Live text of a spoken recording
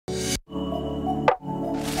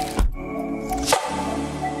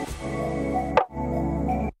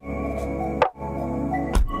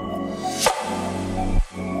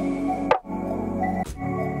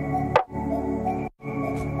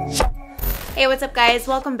Hey, what's up guys?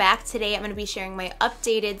 Welcome back. Today I'm going to be sharing my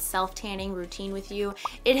updated self-tanning routine with you.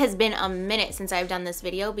 It has been a minute since I've done this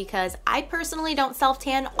video because I personally don't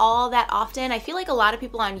self-tan all that often. I feel like a lot of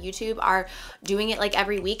people on YouTube are doing it like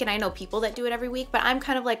every week, and I know people that do it every week, but I'm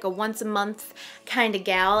kind of like a once a month kind of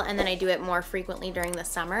gal, and then I do it more frequently during the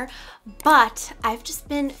summer. But I've just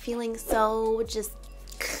been feeling so just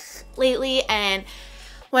lately, and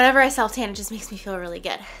whenever I self-tan, it just makes me feel really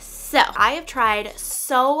good. So I have tried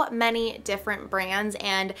so many different brands,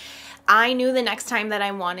 and I knew the next time that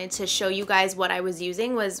I wanted to show you guys what I was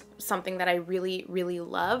using was something that I really, really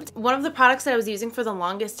loved. One of the products that I was using for the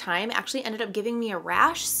longest time actually ended up giving me a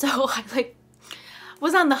rash, so I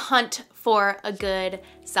was on the hunt for a good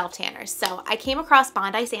self-tanner. So I came across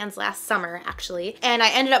Bondi Sands last summer actually, and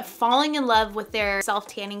I ended up falling in love with their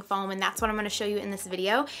self-tanning foam, and that's what I'm gonna show you in this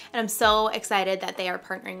video. And I'm so excited that they are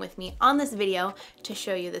partnering with me on this video to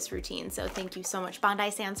show you this routine. So thank you so much,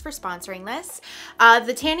 Bondi Sands, for sponsoring this.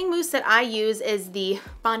 The tanning mousse that I use is the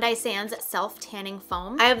Bondi Sands self-tanning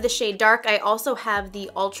foam. I have the shade dark. I also have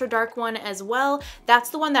the ultra dark one as well.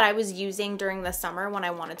 That's the one that I was using during the summer when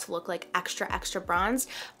I wanted to look like extra bronzed.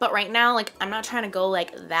 But right now, like, I'm not trying to go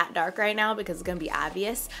like that dark right now because it's gonna be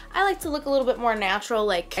obvious. I like to look a little bit more natural,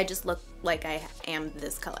 like I just look like I am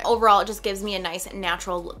this color. Overall, it just gives me a nice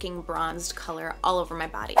natural looking bronzed color all over my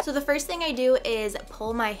body. So the first thing I do is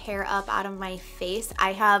pull my hair up out of my face.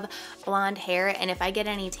 I have blonde hair, and if I get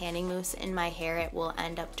any tanning mousse in my hair, it will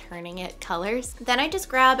end up turning it colors. Then I just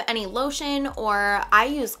grab any lotion, or I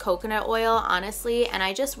use coconut oil, honestly, and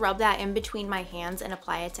I just rub that in between my hands and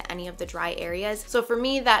apply it to any of the dry areas. So for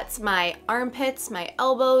me, that's my armpits, my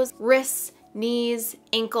elbows, wrists, knees,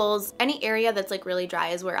 ankles, any area that's like really dry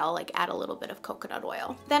is where I'll like add a little bit of coconut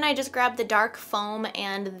oil. Then I just grab the dark foam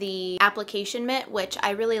and the application mitt, which I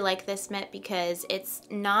really like this mitt because it's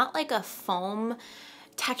not like a foam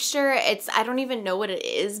texture. I don't even know what it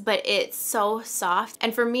is, but it's so soft.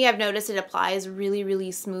 And for me, I've noticed it applies really,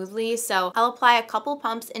 really smoothly. So I'll apply a couple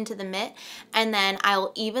pumps into the mitt, and then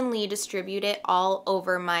I'll evenly distribute it all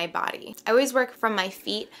over my body. I always work from my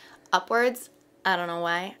feet upwards. I don't know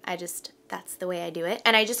why. That's the way I do it.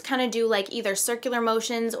 And I just kind of do like either circular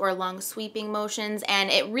motions or long sweeping motions, and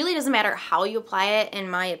it really doesn't matter how you apply it, in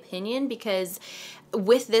my opinion, because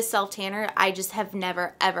with this self-tanner, I just have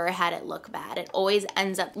never ever had it look bad. It always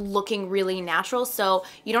ends up looking really natural, so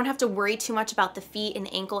you don't have to worry too much about the feet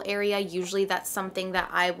and ankle area. Usually that's something that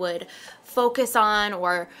I would focus on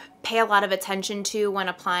or pay a lot of attention to when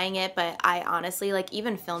applying it, but I honestly, like,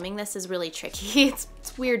 even filming this is really tricky. It's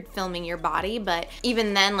weird filming your body, but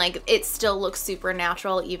even then, like, it still looks super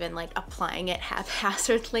natural, even like applying it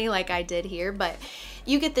haphazardly like I did here. But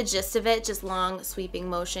you get the gist of it, just long sweeping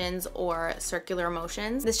motions or circular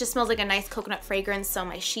motions. This just smells like a nice coconut fragrance, so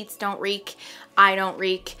my sheets don't reek, I don't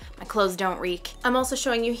reek, my clothes don't reek. I'm also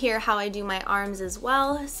showing you here how I do my arms as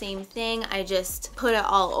well. Same thing, I just put it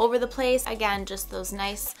all over the place. Again, just those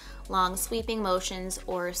nice long sweeping motions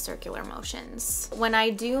or circular motions. When I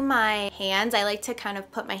do my hands, I like to kind of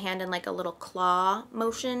put my hand in like a little claw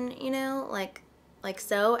motion, you know, like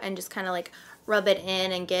so, and just kind of like rub it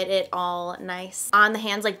in and get it all nice on the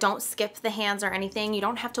hands. Like, don't skip the hands or anything. You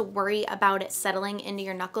don't have to worry about it settling into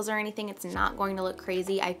your knuckles or anything. It's not going to look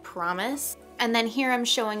crazy, I promise. And then here I'm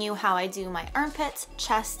showing you how I do my armpits,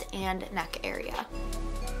 chest, and neck area.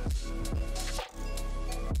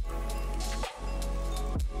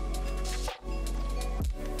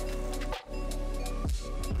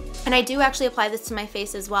 And I do actually apply this to my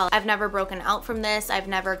face as well. I've never broken out from this. I've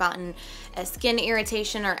never gotten a skin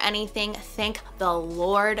irritation or anything. Thank the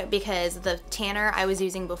Lord, because the tanner I was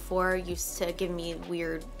using before used to give me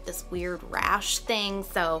this weird rash thing.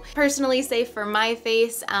 So personally safe for my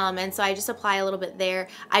face, and so I just apply a little bit there.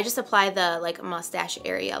 I just apply the like mustache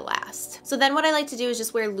area last. So then what I like to do is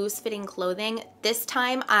just wear loose fitting clothing. This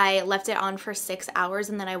time I left it on for 6 hours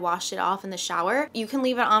and then I washed it off in the shower. You can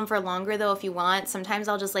leave it on for longer though if you want. Sometimes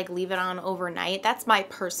I'll just like leave it on overnight. That's my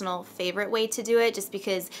personal favorite way to do it, just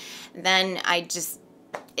because then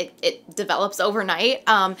it develops overnight.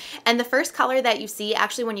 And the first color that you see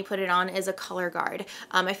actually when you put it on is a color guard.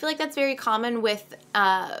 I feel like that's very common with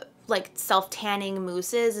like self-tanning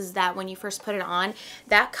mousses, is that when you first put it on,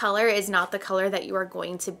 that color is not the color that you are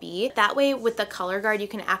going to be. That way with the color guard, you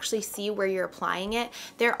can actually see where you're applying it.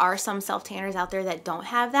 There are some self-tanners out there that don't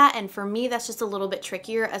have that, and for me that's just a little bit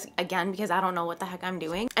trickier, again, because I don't know what the heck I'm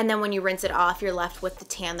doing. And then when you rinse it off, you're left with the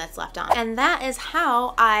tan that's left on. And that is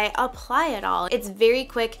how I apply it all. It's very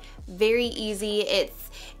quick, very easy.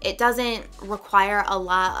 It doesn't require a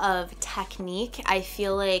lot of technique. I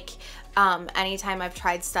feel like Anytime I've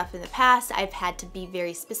tried stuff in the past, I've had to be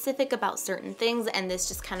very specific about certain things, and this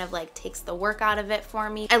just kind of like takes the work out of it for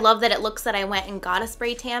me. I love that it looks that I went and got a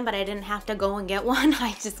spray tan, but I didn't have to go and get one.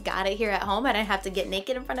 I just got it here at home. I didn't have to get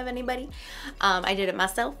naked in front of anybody. I did it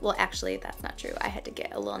myself. Well, actually, that's not true. I had to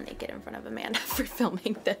get a little naked in front of Amanda for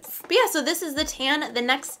filming this. But yeah, so this is the tan the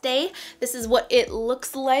next day. This is what it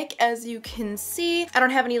looks like, as you can see. I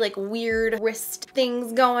don't have any like weird wrist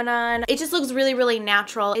things going on. It just looks really, really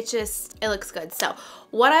natural. It looks good. So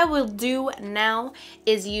what I will do now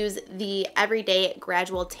is use the Everyday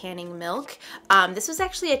Gradual Tanning Milk. This was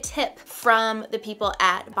actually a tip from the people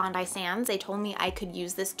at Bondi Sands. They told me I could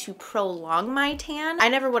use this to prolong my tan. I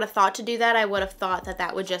never would have thought to do that. I would have thought that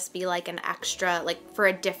that would just be like an extra, like for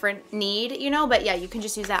a different need, you know, but yeah, you can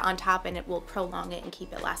just use that on top and it will prolong it and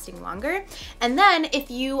keep it lasting longer. And then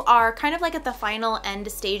if you are kind of like at the final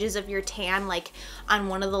end stages of your tan, like on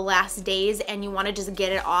one of the last days, and you want to just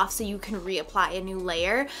get it off so you can reapply a new layer,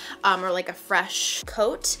 or like a fresh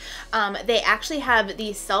coat, they actually have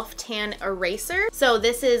the self tan eraser. So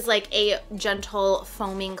this is like a gentle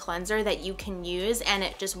foaming cleanser that you can use, and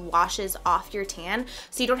it just washes off your tan,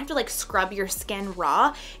 so you don't have to like scrub your skin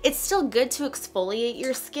raw. It's still good to exfoliate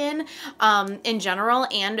your skin in general,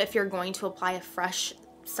 and if you're going to apply a fresh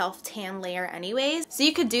self-tan layer anyways. So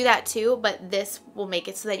you could do that too, but this will make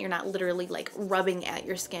it so that you're not literally like rubbing at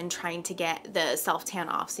your skin trying to get the self-tan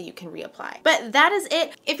off so you can reapply. But that is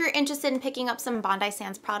it. If you're interested in picking up some Bondi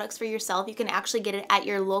Sands products for yourself, you can actually get it at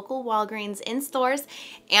your local Walgreens in stores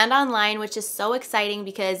and online, which is so exciting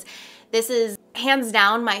because this is hands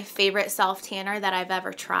down my favorite self-tanner that I've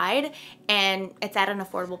ever tried, and it's at an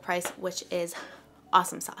affordable price, which is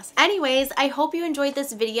awesome sauce. Anyways, I hope you enjoyed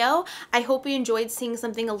this video. I hope you enjoyed seeing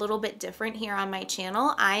something a little bit different here on my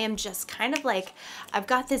channel. I am just kind of like, I've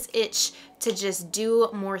got this itch to just do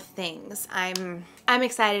more things. I'm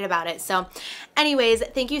excited about it. So anyways,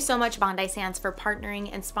 thank you so much Bondi Sands for partnering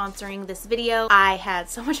and sponsoring this video. I had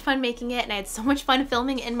so much fun making it, and I had so much fun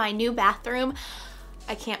filming in my new bathroom.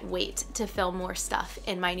 I can't wait to film more stuff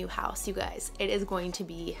in my new house, you guys. It is going to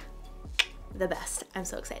be the best. I'm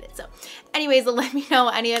so excited. So anyways, let me know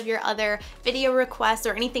any of your other video requests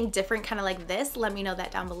or anything different kind of like this. Let me know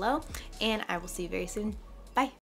that down below, and I will see you very soon. Bye.